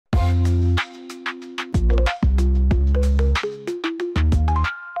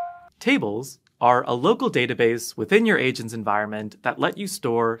Tables are a local database within your agent's environment that let you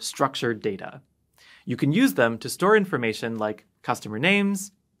store structured data. You can use them to store information like customer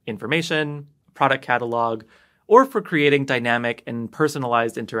names, information, product catalog, or for creating dynamic and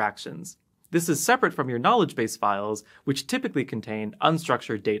personalized interactions. This is separate from your knowledge base files, which typically contain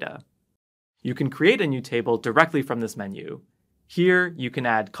unstructured data. You can create a new table directly from this menu. Here, you can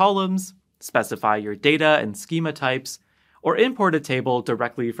add columns, specify your data and schema types, or import a table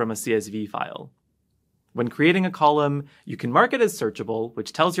directly from a CSV file. When creating a column, you can mark it as searchable,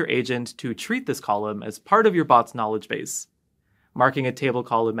 which tells your agent to treat this column as part of your bot's knowledge base. Marking a table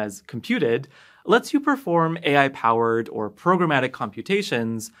column as computed lets you perform AI-powered or programmatic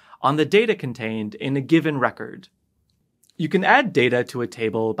computations on the data contained in a given record. You can add data to a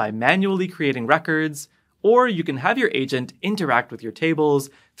table by manually creating records, or you can have your agent interact with your tables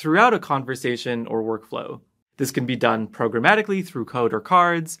throughout a conversation or workflow. This can be done programmatically through code or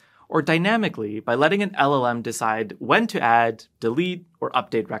cards, or dynamically by letting an LLM decide when to add, delete, or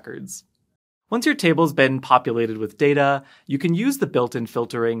update records. Once your table's been populated with data, you can use the built-in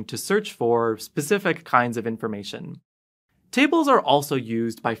filtering to search for specific kinds of information. Tables are also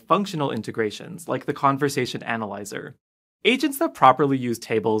used by functional integrations, like the Conversation Analyzer. Agents that properly use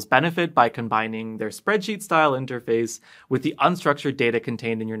tables benefit by combining their spreadsheet-style interface with the unstructured data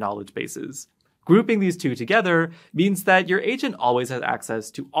contained in your knowledge bases. Grouping these two together means that your agent always has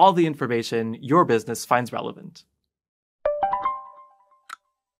access to all the information your business finds relevant.